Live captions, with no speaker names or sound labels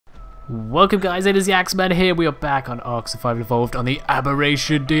Welcome guys, it is the AxeMan here. We are back on Ark Survival Evolved on the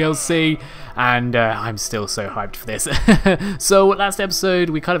Aberration DLC, and I'm still so hyped for this. So last episode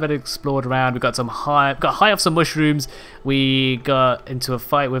we kind of had explored around. We got high off some mushrooms. We got into a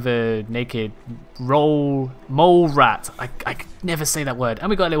fight with a naked mole rat. I could never say that word. And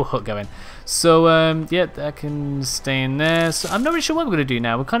we got a little hook going. So yeah, that can stay in there. So I'm not really sure what we're gonna do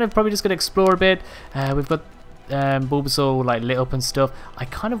now. We're kind of probably just gonna explore a bit. We've got Bulbasaur like lit up and stuff. I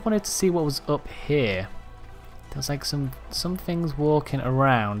kind of wanted to see what was up here. There's like some things walking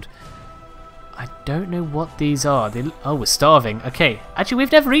around. I don't know what these are. Oh, we're starving. Okay, actually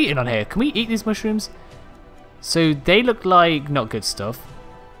we've never eaten on here. Can we eat these mushrooms? So they look like not good stuff.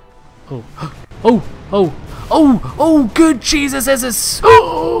 Oh, good Jesus, there's a...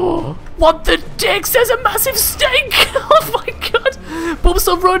 Oh, what the dicks? There's a massive snake! Oh my god!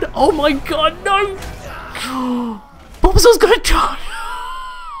 Bulbasaur, run! Oh my god, no! Bulbasaur's gonna die!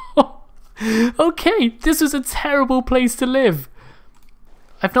 Okay, this was a terrible place to live.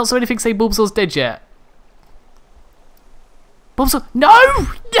 I've not saw anything say Bulbasaur's dead yet. Bulbasaur, no!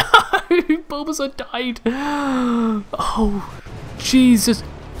 No! Bulbasaur died. Oh, Jesus.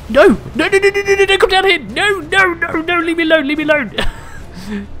 No, come down here. No, leave me alone.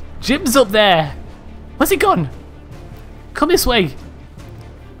 Jim's up there. Where's he gone? Come this way.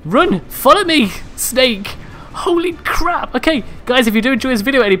 Run, follow me, snake. Holy crap. Okay, guys, if you do enjoy this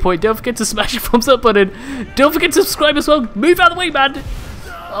video at any point, don't forget to smash the thumbs up button. Don't forget to subscribe as well. Move out of the way, man.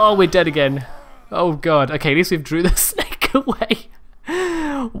 Oh, we're dead again. Oh, God. Okay, at least we've drew the snake away.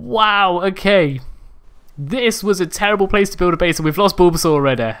 Wow, okay. This was a terrible place to build a base, and we've lost Bulbasaur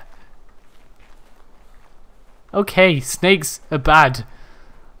already. Okay, snakes are bad.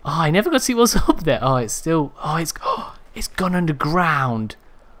 Oh, I never got to see what's up there. Oh, it's still... Oh, it's gone underground.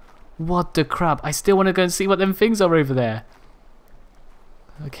 What the crap? I still want to go and see what them things are over there.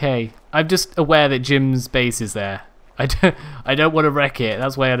 Okay, I'm just aware that Jim's base is there. I don't want to wreck it.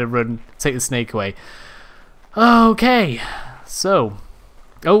 That's why I had to run, take the snake away. Okay, so...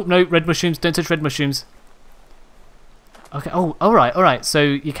 Oh, no, red mushrooms. Don't touch red mushrooms. Okay, oh, alright. So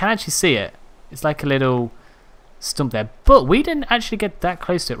you can actually see it. It's like a little stump there. But we didn't actually get that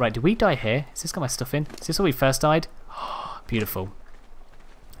close to it. Right, did we die here? Is this got my stuff in? Is this where we first died? Oh, beautiful.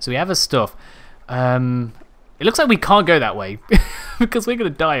 So we have our stuff. It looks like we can't go that way because we're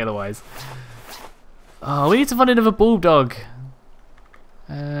going to die otherwise. Oh, we need to find another bulldog.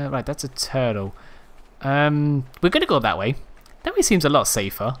 Right, that's a turtle. We're going to go that way. That way seems a lot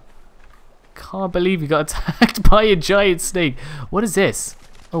safer. Can't believe you got attacked by a giant snake. What is this?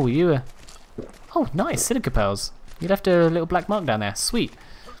 Oh, you were... Oh, nice. Silica pearls. You left a little black mark down there. Sweet.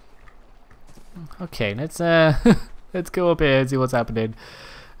 Okay, let's let's go up here and see what's happening.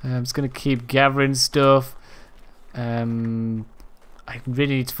 I'm just going to keep gathering stuff. I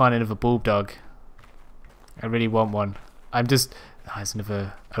really need to find another bulldog. I really want one. I'm just... Oh, there's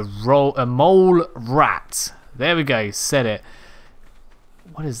another... A mole rat. There we go. Said it.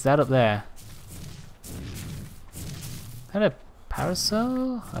 What is that up there? Is that a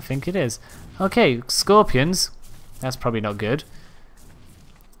parasol? I think it is. Okay, scorpions. That's probably not good.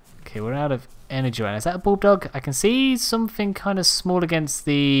 Okay, we're out of energy right now. Is that a bulldog? I can see something kind of small against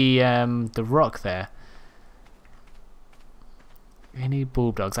the rock there. Any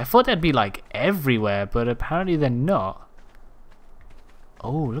bulldogs? I thought they'd be like everywhere, but apparently they're not.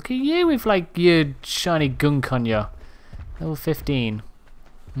 Oh, look at you with like your shiny gunk on you. Level 15.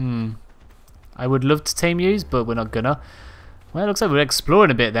 I would love to tame yous, but we're not gonna. Well, it looks like we're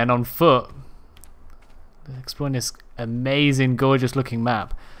exploring a bit then on foot. We're exploring this amazing, gorgeous looking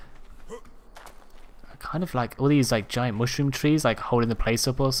map. Kind of like all these like giant mushroom trees like holding the place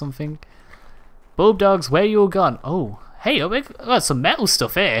up or something. Bulldogs, where you all gone? Oh, hey, I got some metal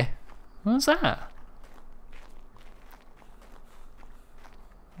stuff here. What's that?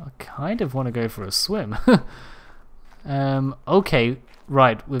 I kind of want to go for a swim. Okay,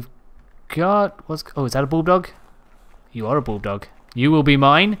 right, we've got... Oh, is that a bulldog? You are a bulldog. You will be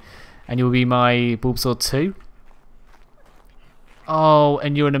mine, and you will be my Bulbasaur too. Oh,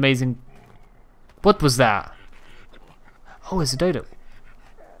 and you're an amazing... What was that? Oh, it's a dodo.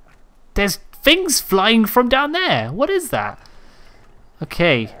 There's things flying from down there. What is that?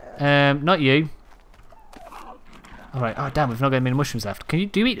 Okay, not you. Alright, oh damn, we've not got many mushrooms left. Do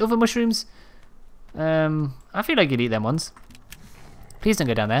you eat other mushrooms? I feel like you'd eat them ones. Please don't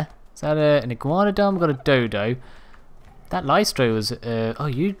go down there. Is that an iguanodon? We've got a dodo. That Lystro was... oh,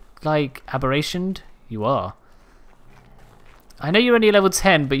 you like Aberration? You are. I know you're only level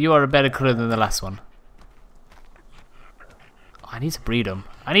 10, but you are a better colour than the last one. Oh, I need to breed them.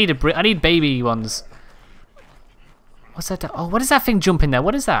 I need baby ones. What's that? Oh, what is that thing jumping there?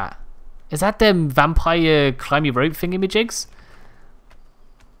 What is that? Is that them vampire climby rope thingamajigs?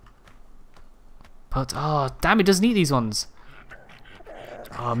 But, oh, damn, it doesn't eat these ones.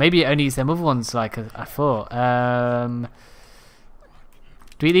 Oh, maybe it only eats them other ones like I thought.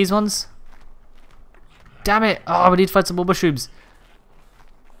 Do we eat these ones? Damn it. Oh, we need to find some more mushrooms.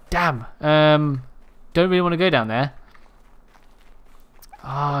 Damn. Don't really want to go down there.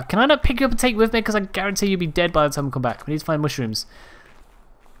 Oh, can I not pick you up and take with me? Because I guarantee you'll be dead by the time we come back. We need to find mushrooms.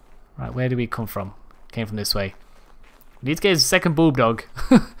 Right, where do we come from? Came from this way. We need to get his second bulldog.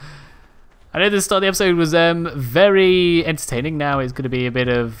 I know the start of the episode was very entertaining. Now it's going to be a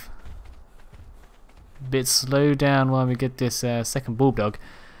bit slow down while we get this second bulldog.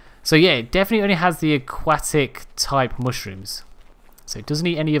 So yeah, it definitely only has the aquatic type mushrooms. So it doesn't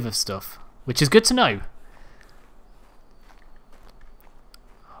eat any other stuff, which is good to know.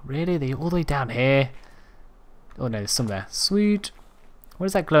 Really? They're all the way down here? Oh no, there's some there. Sweet. What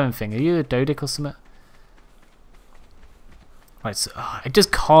is that glowing thing? Are you a Dodic or something? Right, so I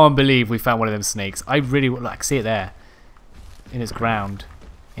just can't believe we found one of them snakes. I really would like see it there. In its ground.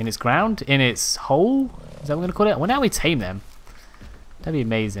 In its ground? In its hole? Is that what we're going to call it? Well, now we tame them. That'd be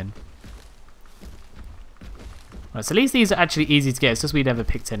amazing. Right, so at least these are actually easy to get. It's just we never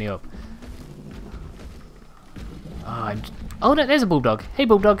picked any up. Oh, no, there's a bulldog. Hey,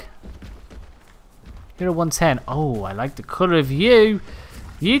 bulldog. You're a 110. Oh, I like the colour of you.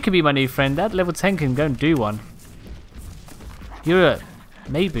 You can be my new friend. That level 10 can go and do one. You're a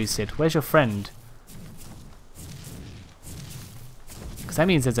mate boosted. Where's your friend? Because that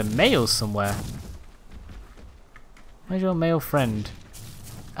means there's a male somewhere. Where's your male friend?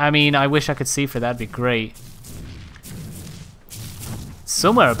 I mean, I wish I could see for that. That'd be great.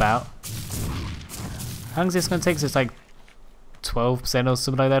 Somewhere about. How long is this going to take? So it's like 12% or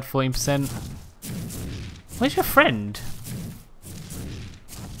something like that, 14%. Where's your friend?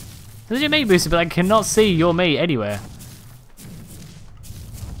 There's your mate booster, but I cannot see your mate anywhere.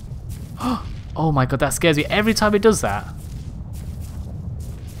 Oh my god, that scares me every time it does that.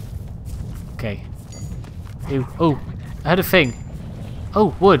 Okay. Ew. Oh, I heard a thing.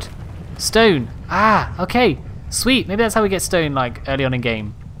 Oh, wood. Stone. Ah, okay. Sweet. Maybe that's how we get stone, like, early on in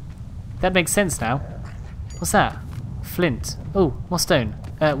game. That makes sense now. What's that? Flint. Oh, more stone.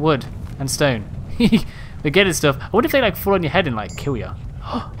 Wood and stone. We're getting stuff. I wonder if they, like, fall on your head and, like, kill you.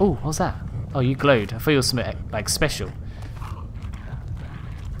 Oh, what's that? Oh, you glowed. I thought you were something, like, special.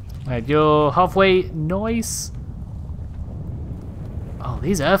 Right, you're halfway. Nice. Oh,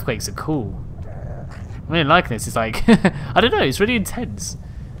 these earthquakes are cool. I'm really liking this. It's like, I don't know, it's really intense.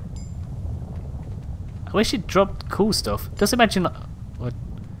 I wish it dropped cool stuff. Just imagine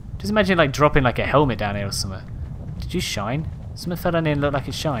like dropping like a helmet down here or something. Did you shine? Something fell down here and looked like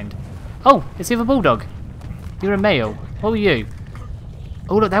it shined. Oh, it's the other bulldog. You're a male. What were you?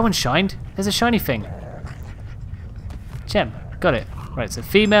 Oh look, that one shined. There's a shiny thing. Gem, got it. Right, so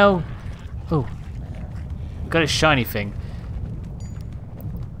female. Oh, got a shiny thing.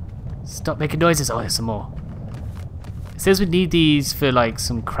 Stop making noises. Oh, there's some more. It says we need these for like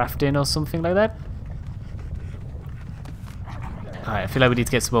some crafting or something like that. Alright, I feel like we need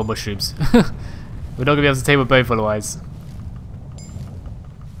to get some more mushrooms. We're not going to be able to tame them both otherwise.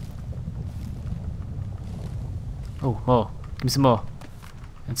 Oh, more. Give me some more.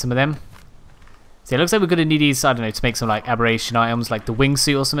 And some of them. So it looks like we're going to need these, I don't know, to make some like aberration items, like the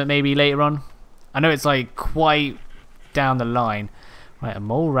wingsuit or something maybe later on. I know it's like quite down the line. Right, a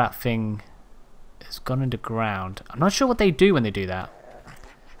mole rat thing has gone underground. I'm not sure what they do when they do that.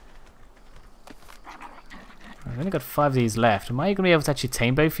 I've only got 5 of these left. Am I going to be able to actually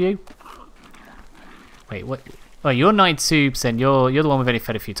tame both of you? Wait, what? Oh, you're 92%. You're the one we've only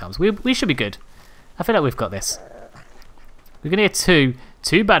fed a few times. We should be good. I feel like we've got this. We're going to get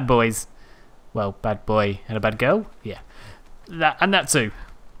two bad boys. Well, bad boy and a bad girl. Yeah, that too.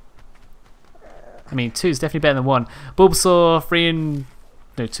 I mean, 2 is definitely better than 1. Bulbasaur,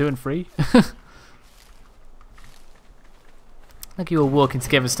 2 and 3. Like you all walking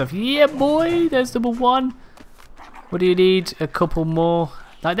together and stuff. Yeah, boy, there's number 1. What do you need? A couple more.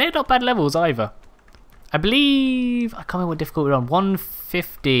 Like, they're not bad levels either. I believe, I can't remember what difficulty we're on.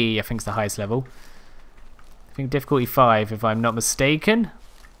 150, I think is the highest level. I think difficulty 5, if I'm not mistaken.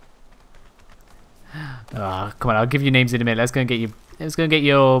 Ah, come on, I'll give you names in a minute. Let's go and get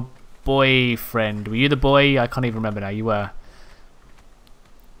your boyfriend. Were you the boy? I can't even remember now. You were.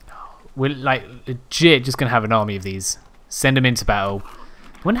 We're like legit just gonna have an army of these. Send them into battle.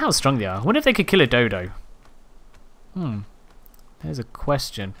 I wonder how strong they are. I wonder if they could kill a dodo. There's a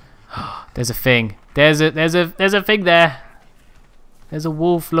question. There's a thing. There's a thing there. There's a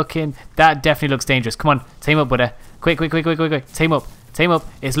wolf looking. That definitely looks dangerous. Come on, tame up, Buddha. Quick. Tame up. Tame up.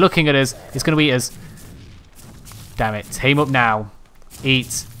 It's looking at us. It's going to eat us. Damn it. Tame up now.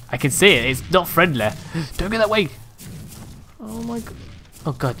 Eat. I can see it. It's not friendly. Don't go that way. Oh my god.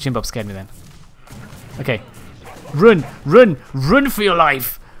 Oh god, Jim Bob scared me then. Okay. Run. Run. Run for your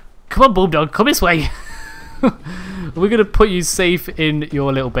life. Come on, Bulldog. Come this way. We're going to put you safe in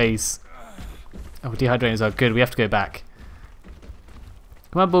your little base. Oh, dehydrating as well. Good. We have to go back.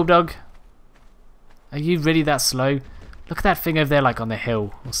 Come on, Bulldog. Are you really that slow? Look at that thing over there, like on the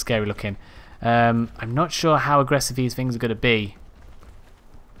hill. All scary looking. I'm not sure how aggressive these things are going to be.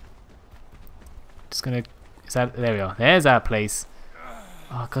 Just going to... Is that... There we are. There's our place.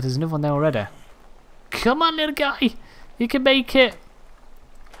 Oh, God, there's another one there already. Come on, little guy. You can make it.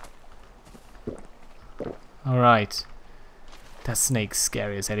 Alright. That snake's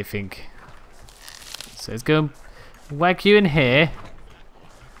scary as anything. So let's go and whack you in here.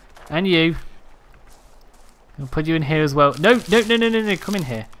 And you. I'll put you in here as well. No, no, no, no, no, no. Come in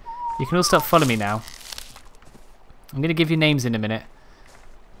here. You can all start following me now. I'm going to give you names in a minute.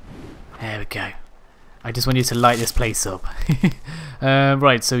 There we go. I just want you to light this place up.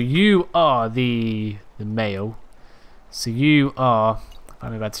 Right, so you are the male. So you are...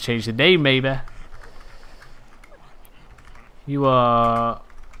 I'm about to change the name, maybe. You are...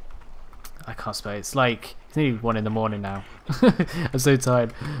 I can't spell it. It's like... It's nearly 1 in the morning now. I'm so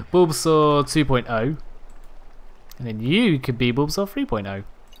tired. Bulbasaur 2.0. And then you could be Bulbasaur 3.0.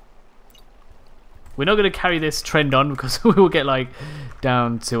 We're not going to carry this trend on because we will get like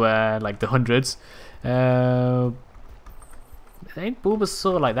down to like the hundreds. It ain't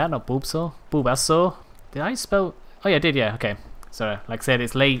Bulbasaur like that, not Bulbasaur. Bulbasaur. Did I spell? Oh yeah, I did, yeah, okay. Sorry, like I said,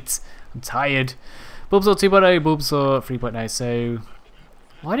 it's late. I'm tired. Bulbasaur 2.0, Bulbasaur 3.0. So,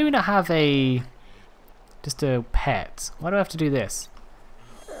 why do we not have a... just a pet? Why do I have to do this?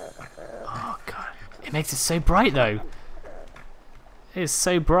 Oh god. It makes it so bright though. It is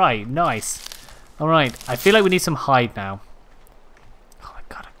so bright. Nice. Alright, I feel like we need some hide now. Oh my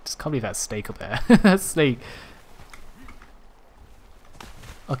god, I just can't believe that snake up there. That snake.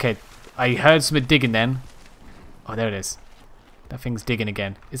 Okay, I heard something digging then. Oh, there it is. That thing's digging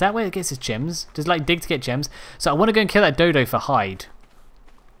again. Is that where it gets its gems? Does it like dig to get gems? So I want to go and kill that dodo for hide.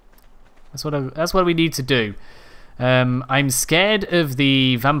 That's what we need to do. I'm scared of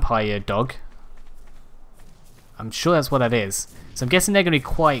the vampire dog. I'm sure that's what that is. So I'm guessing they're going to be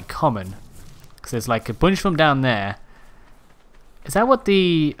quite common. Because there's like a bunch of them down there. Is that what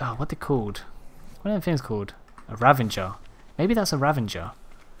the... Oh, what they're called? What are the things called? A Ravenger. Maybe that's a Ravenger.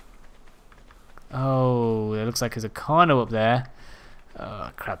 Oh, it looks like there's a Carno up there.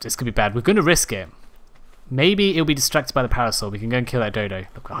 Oh, crap. This could be bad. We're going to risk it. Maybe it'll be distracted by the parasol. We can go and kill that dodo.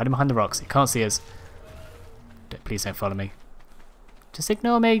 Look, hide him behind the rocks. He can't see us. Please don't follow me. Just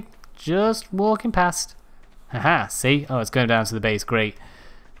ignore me. Just walking past. Haha, see? Oh, it's going down to the base. Great.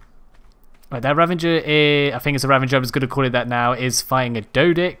 Right, that Ravenger is... I think it's a Ravenger. I'm just going to call it that now. Is fighting a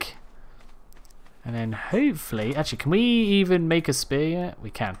Dodic. And then hopefully... Actually, can we even make a spear yet? We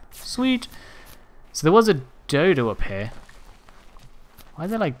can. Sweet. So there was a dodo up here. Why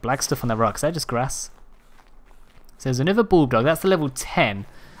is there like black stuff on the rocks? Is that just grass? So there's another bulldog. That's the level 10.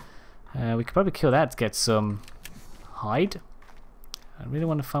 We could probably kill that to get some hide. I really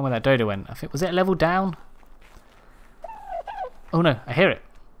want to find where that dodo went. I think... Was it a level down? Oh no, I hear it.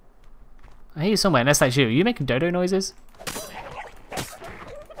 I hear you somewhere, unless that's you. Are you making dodo noises?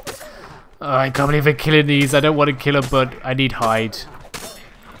 Oh, I can't believe I'm killing these. I don't want to kill them, but I need hide.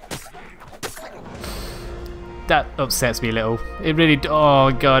 That upsets me a little. It really...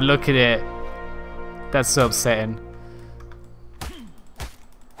 Oh god, look at it. That's so upsetting.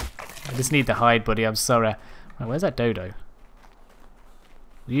 I just need the hide, buddy. I'm sorry. Right, where's that dodo?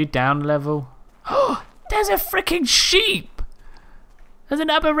 Are you down level? Oh, there's a freaking sheep! There's an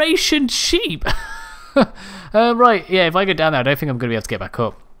aberration sheep! Right, yeah, if I go down there, I don't think I'm going to be able to get back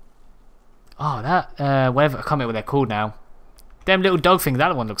up. Oh, that, whatever, I can't remember what they're called now. Them little dog things,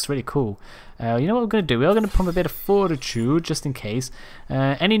 that one looks really cool. You know what we're going to do? We're going to pump a bit of fortitude, just in case.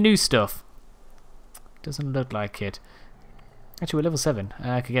 Any new stuff? Doesn't look like it. Actually, we're level 7.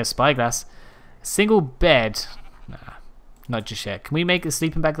 I could get a spyglass. A single bed. Nah, not just yet. Can we make a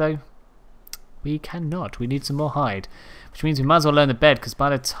sleeping bag, though? We cannot. We need some more hide. Which means we might as well learn the bed, because by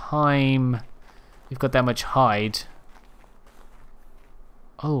the time we've got that much hide...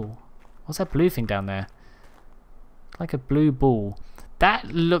 Oh, what's that blue thing down there? Like a blue ball. That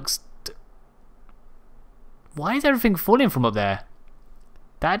looks... Why is everything falling from up there?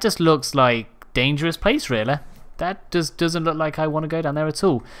 That just looks like dangerous place, really. That just doesn't look like I want to go down there at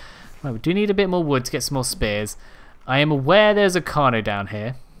all. Right, we do need a bit more wood to get some more spears. I am aware there's a Carno down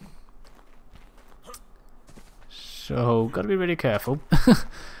here. So, gotta be really careful.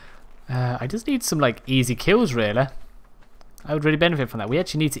 I just need some, like, easy kills, really. I would really benefit from that. We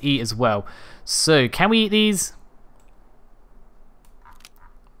actually need to eat as well. So, can we eat these?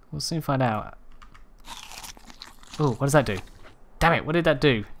 We'll soon find out. Oh, what does that do? Damn it, what did that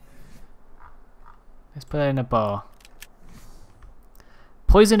do? Let's put that in a bar.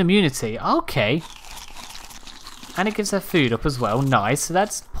 Poison immunity. Okay. And it gives their food up as well. Nice. So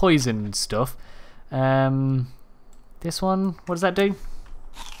that's poison stuff. This one, what does that do?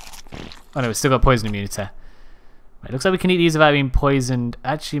 Oh no, it's still got poison immunity. It looks like we can eat these without being poisoned.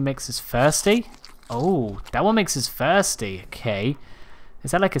 Actually makes us thirsty. Oh, that one makes us thirsty. Okay. Is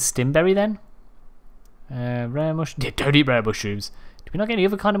that like a stimberry then? Rare mushrooms. Yeah, don't eat rare mushrooms. Do we not get any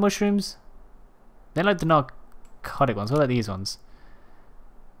other kind of mushrooms? They're like the narcotic ones. What about these ones?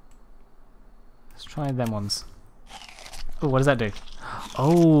 Let's try them ones. Oh, what does that do?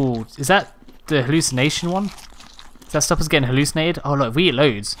 Oh, is that the hallucination one? Does that stop us getting hallucinated? Oh look, we eat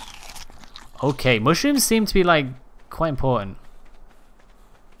loads. Okay, mushrooms seem to be like quite important.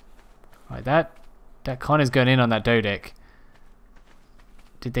 Right, that con is going in on that Dodic.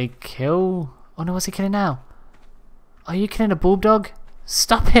 Did they kill? Oh no, what's he killing now? Are you killing a bulldog?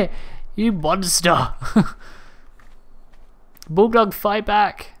 Stop it, you monster! Bulldog, fight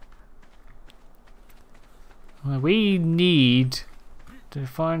back! We need to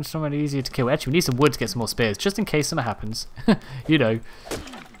find someone easier to kill. Actually, we need some wood to get some more spears, just in case something happens. You know.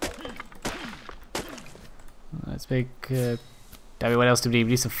 Let's make... damn it, what else do we need?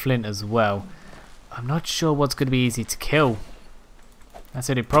 We need some flint as well. I'm not sure what's going to be easy to kill. That's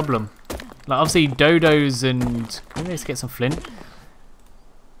the only problem. Like, obviously, dodos and... Let's get some flint.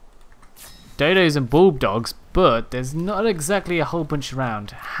 Dodos and bulldogs, but there's not exactly a whole bunch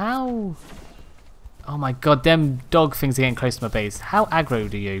around. How... Oh my god, them dog things are getting close to my base. How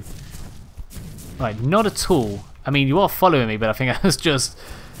aggro are you? Right, not at all. I mean, you are following me, but I think that was just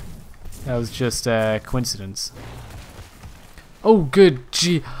coincidence. Oh, good.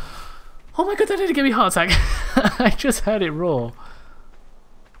 Gee. Oh my god, that didn't give me a heart attack. I just heard it roar.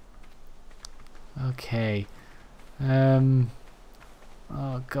 Okay. Oh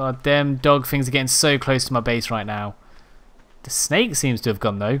god, them dog things are getting so close to my base right now. The snake seems to have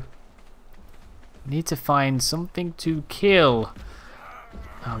gone though. Need to find something to kill.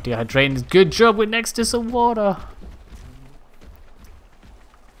 Oh, dehydrating. Good job, we're next to some water.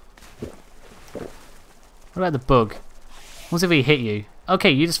 What about the bug? What if he hit you? Okay,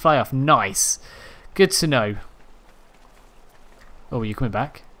 you just fly off. Nice. Good to know. Oh, are you coming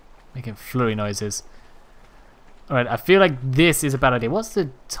back? Making flurry noises. Alright, I feel like this is a bad idea. What's the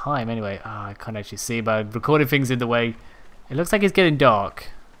time anyway? Oh, I can't actually see, but recording things in the way. It looks like it's getting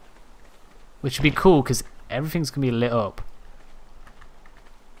dark. Which would be cool because everything's going to be lit up.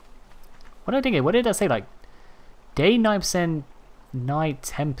 What did I think? What did I say? Like, day 9%, night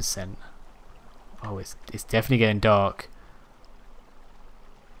 10%. Oh, it's definitely getting dark.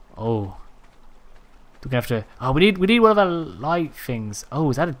 Oh. We're going to have to... Oh, we need one of our light things.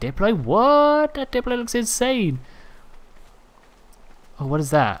 Oh, is that a Diplo? What? That Diplo looks insane. Oh, what is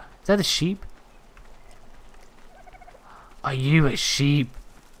that? Is that a sheep? Are you a sheep?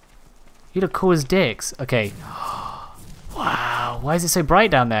 You look cool as dicks. Okay. Wow. Why is it so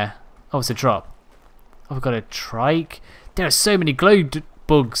bright down there? Oh, it's a drop. Oh, we've got a trike. There are so many glow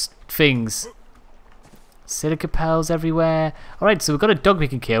bugs things. Silica pearls everywhere. Alright, so we've got a dog we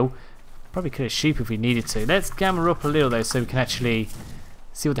can kill. Probably kill a sheep if we needed to. Let's gamma up a little though so we can actually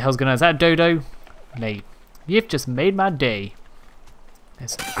see what the hell's going on. Is that a dodo? Mate, you've just made my day.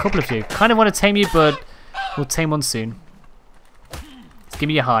 There's a couple of you. Kind of want to tame you, but we'll tame one soon. Just give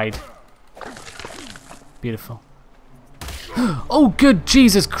me your hide. Beautiful. Oh, good.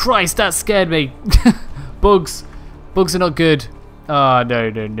 Jesus Christ, that scared me. Bugs. Bugs are not good. Oh, no,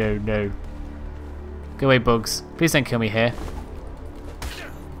 no, no, no. Go away, bugs. Please don't kill me here.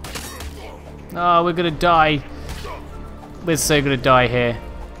 Oh, we're going to die. We're so going to die here.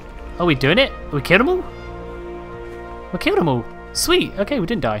 Are we doing it? We killed them all? We killed them all. Sweet. Okay, we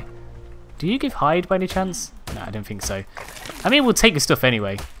didn't die. Do you give hide by any chance? No, I don't think so. I mean, we'll take the stuff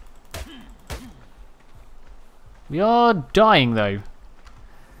anyway. We are dying though,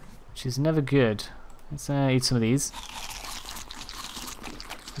 which is never good. Let's eat some of these.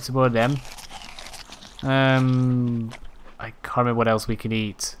 Eat some more of them. I can't remember what else we can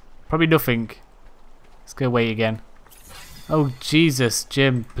eat. Probably nothing. Let's go wait again. Oh Jesus,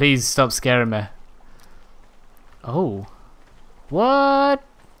 Jim, please stop scaring me. Oh, what?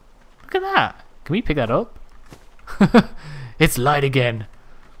 Look at that. Can we pick that up? It's light again.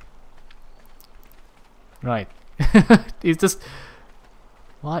 Right. He's just...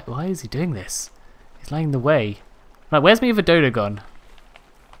 Why is he doing this? He's lying in the way. Right, where's my other dodo gone?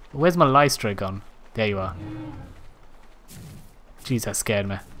 Where's my Lystra gone? There you are. Jeez, that scared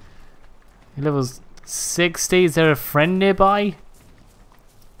me. Level 60. Is there a friend nearby?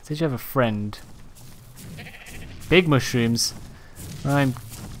 Did you have a friend? Big mushrooms. Right.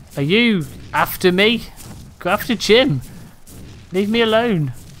 Are you after me? Go after Jim. Leave me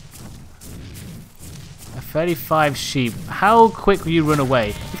alone. A 35 sheep. How quick will you run away?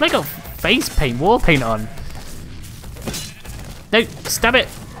 You've like got face paint, war paint on. No, stab it.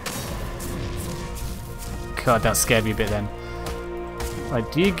 God, that scared me a bit then. Right,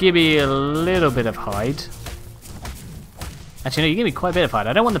 do you give me a little bit of hide? Actually, no, you give me quite a bit of hide.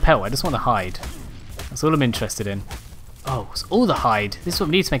 I don't want the pelt, I just want the hide. That's all I'm interested in. Oh, it's all the hide. This is what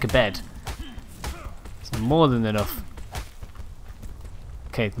we need to make a bed. It's more than enough.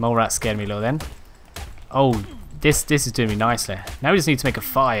 Okay, the mole rat scared me a little then. Oh, this is doing me nicely. Now we just need to make a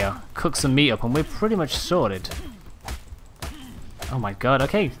fire, cook some meat up, and we're pretty much sorted. Oh my god,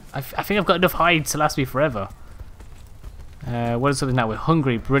 okay. I think I've got enough hide to last me forever. What is something now? We're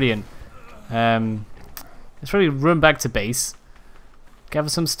hungry, brilliant. Let's probably run back to base. Gather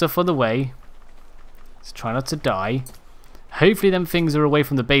some stuff on the way. Let's try not to die. Hopefully them things are away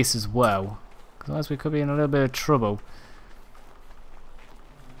from the base as well. Because otherwise we could be in a little bit of trouble.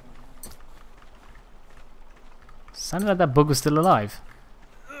 Sounded like that bug was still alive.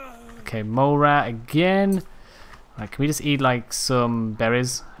 Okay, mole rat again. Right, can we just eat like some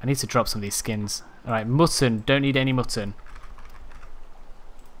berries? I need to drop some of these skins. Alright, mutton. Don't need any mutton.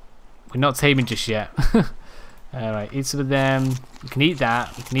 We're not taming just yet. Alright, eat some of them. We can eat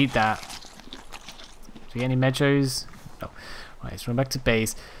that. We can eat that. Do we get any medjos? No. Right, let's run back to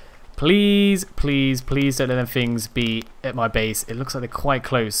base. Please, please, please don't let them things be at my base. It looks like they're quite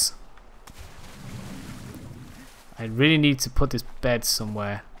close. I really need to put this bed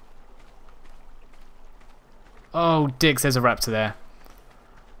somewhere. Oh, dicks, there's a raptor there.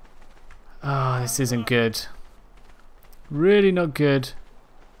 Oh, this isn't good. Really not good.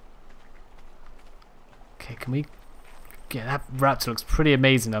 Okay, can we... Yeah, that raptor looks pretty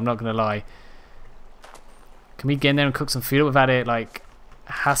amazing, I'm not going to lie. Can we get in there and cook some food up without it, like,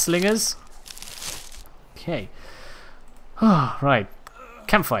 hassling us? Okay. Oh, right.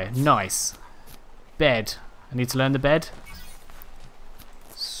 Campfire, nice. Bed. I need to learn the bed.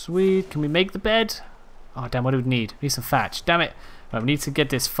 Sweet. Can we make the bed? Oh, damn, what do we need? We need some thatch. Damn it. Right, we need to get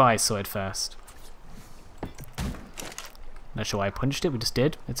this fire sorted first. Not sure why I punched it. We just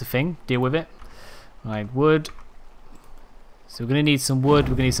did. It's a thing. Deal with it. Right, wood. So we're going to need some wood.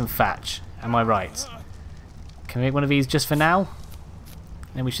 We're going to need some thatch. Am I right? Can we make one of these just for now?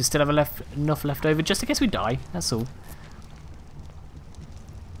 And we should still have enough left over just in case we die. That's all.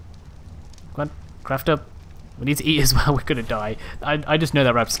 Come on. Craft up. We need to eat as well. We're going to die. I just know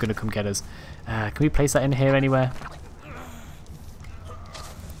that raptor's going to come get us. Can we place that in here anywhere?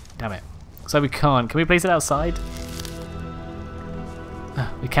 Damn it. So we can't. Can we place it outside?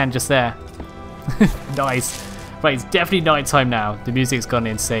 We can just there. Nice. Right, it's definitely night time now. The music's gone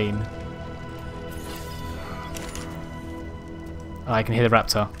insane. Oh, I can hear the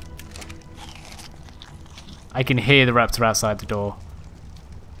raptor. I can hear the raptor outside the door.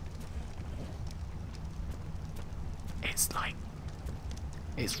 It's like...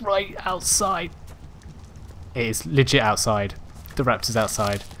 It's right outside. It is legit outside. The raptor's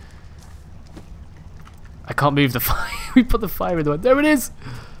outside. I can't move the fire. We put the fire in the way. There it is!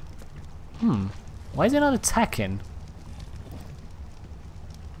 Why is it not attacking?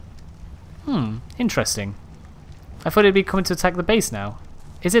 Interesting. I thought it'd be coming to attack the base now.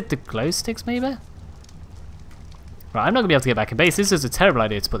 Is it the glow sticks maybe? Right, I'm not going to be able to get back in base. This is a terrible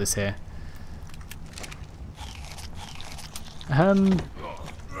idea to put this here.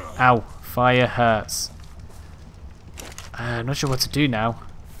 Ow. Fire hurts. I'm not sure what to do now.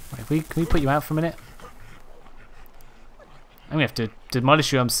 Right, can we put you out for a minute? I'm going to have to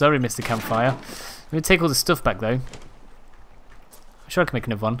demolish you. I'm sorry, Mr. Campfire. I'm going to take all the stuff back, though. I'm sure I can make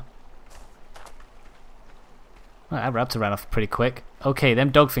another one. Oh, that raptor ran off pretty quick. Okay,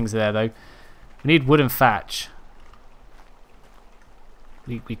 them dog things are there, though. We need wood and thatch.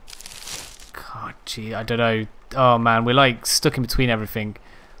 God, gee, I don't know. Oh, man, we're, like, stuck in between everything.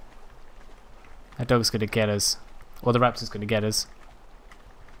 That dog's going to get us. Or the raptor's going to get us.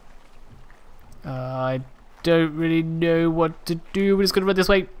 I don't really know what to do. We're just going to run this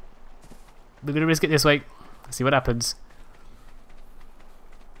way. We're going to risk it this way. Let's see what happens.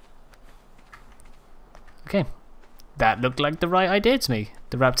 Okay. That looked like the right idea to me.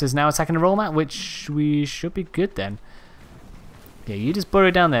 The raptor's now attacking the roll mat, which we should be good then. Yeah, you just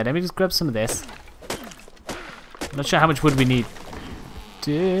burrow down there. Let me just grab some of this. I'm not sure how much wood we need.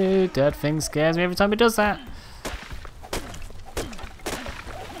 Dude, that thing scares me every time it does that.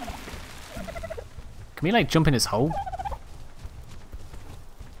 Can we like jump in his hole?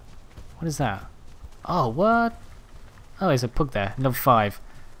 What is that? Oh, what? Oh, there's a pug there. Level 5.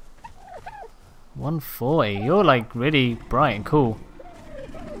 140. You're like really bright and cool.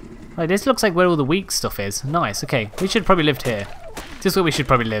 Right, this looks like where all the weak stuff is. Nice, okay. We should probably live here. This is where we should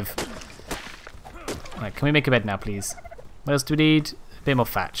probably live. Right, can we make a bed now, please? What else do we need? A bit more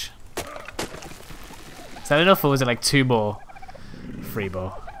thatch. Is that enough, or was it like 2 more? 3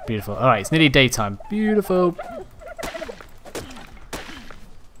 more. Beautiful. Alright, it's nearly daytime. Beautiful.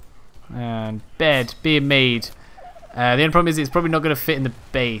 And bed being made. The only problem is it's probably not going to fit in the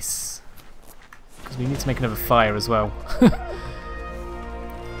base. Because we need to make another fire as well.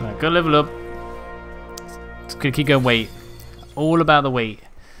 Alright, go level up. Just gonna keep going weight. All about the weight.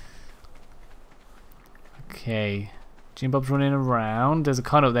 Okay. Jim Bob's running around. There's a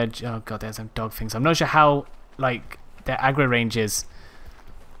con up there. Oh god, there's some dog things. I'm not sure how, like, their aggro range is.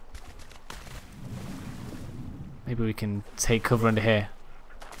 Maybe we can take cover under here.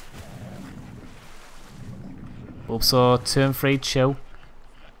 Bulbasaur, turn free, chill.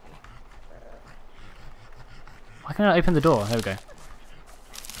 Why can't I open the door? There we go.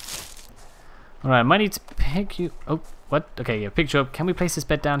 Alright, I might need to pick you... Oh, what? Okay, yeah, picture up. Can we place this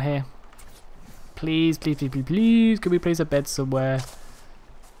bed down here? Please, please, please, please, please. Can we place a bed somewhere?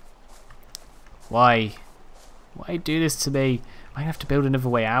 Why? Why do this to me? Am I going to have to build another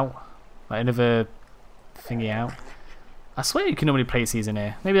way out? Like another thingy out? I swear you can normally place these in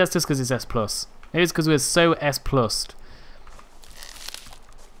here. Maybe that's just because it's S+. Maybe it's because we're so S+.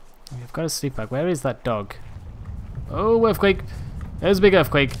 We've got a sleep bag. Where is that dog? Oh, earthquake. There's a big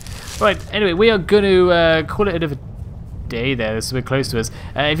earthquake. Right, anyway, we are going to call it another day there. This is a bit close to us.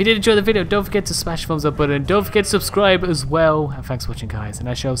 If you did enjoy the video, don't forget to smash the thumbs up button. Don't forget to subscribe as well. And thanks for watching, guys. And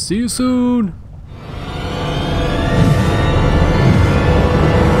I shall see you soon.